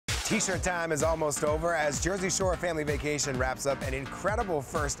T-shirt time is almost over as Jersey Shore Family Vacation wraps up an incredible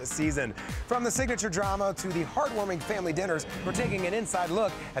first season. From the signature drama to the heartwarming family dinners, we're taking an inside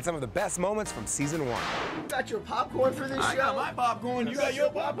look at some of the best moments from season 1. You got your popcorn for this show? I got my popcorn. You got your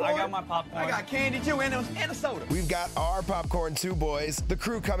popcorn? I got my popcorn. I got candy too and a soda. We've got our popcorn too, boys. The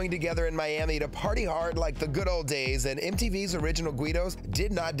crew coming together in Miami to party hard like the good old days, and MTV's original Guidos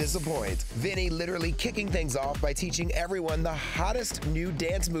did not disappoint. Vinny literally kicking things off by teaching everyone the hottest new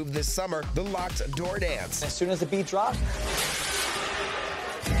dance move this summer, the locked door dance. As soon as the beat drops,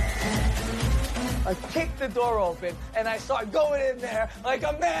 I kicked the door open and I started going in there like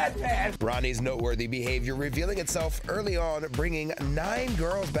a madman. Ronnie's noteworthy behavior revealing itself early on, bringing 9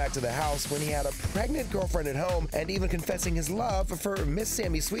 girls back to the house when he had a pregnant girlfriend at home, and even confessing his love for Miss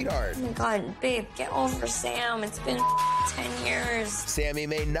Sammy Sweetheart. Oh my God, babe, get over Sam. It's been 10 years. Sammy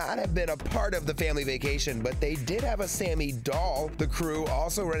may not have been a part of the family vacation, but they did have a Sammy doll. The crew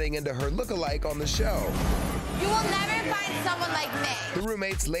also running into her lookalike on the show. You will never find someone like me. The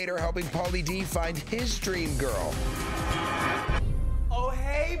roommates later helping Pauly D find his dream girl. Oh,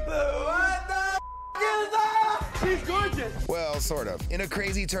 hey, boo. What the is that? She's gorgeous. Well, sort of. In a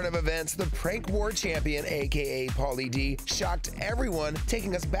crazy turn of events, the prank war champion, aka Pauly D, shocked everyone,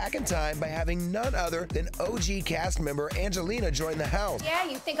 taking us back in time by having none other than OG cast member Angelina join the house. Yeah,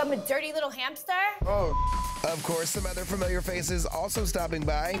 you think I'm a dirty little hamster? Oh. Of course, some other familiar faces also stopping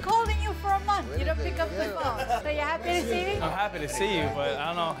by. I'm calling you for a month. You don't pick up the phone. So you happy to see me? I'm happy to see you, but I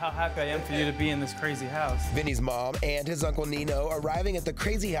don't know how happy I am for you to be in this crazy house. Vinny's mom and his uncle Nino arriving at the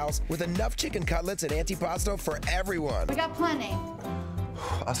crazy house with enough chicken cutlets and antipasto for everyone. We got plenty.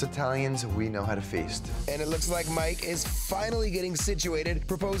 Us Italians, we know how to feast. And it looks like Mike is finally getting situated,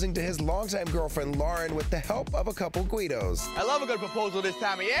 proposing to his longtime girlfriend Lauren with the help of a couple Guidos. I love a good proposal this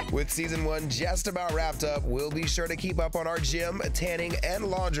time of year. With season 1 just about wrapped up, we'll be sure to keep up on our gym, tanning, and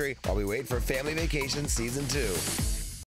laundry while we wait for Family Vacation season 2.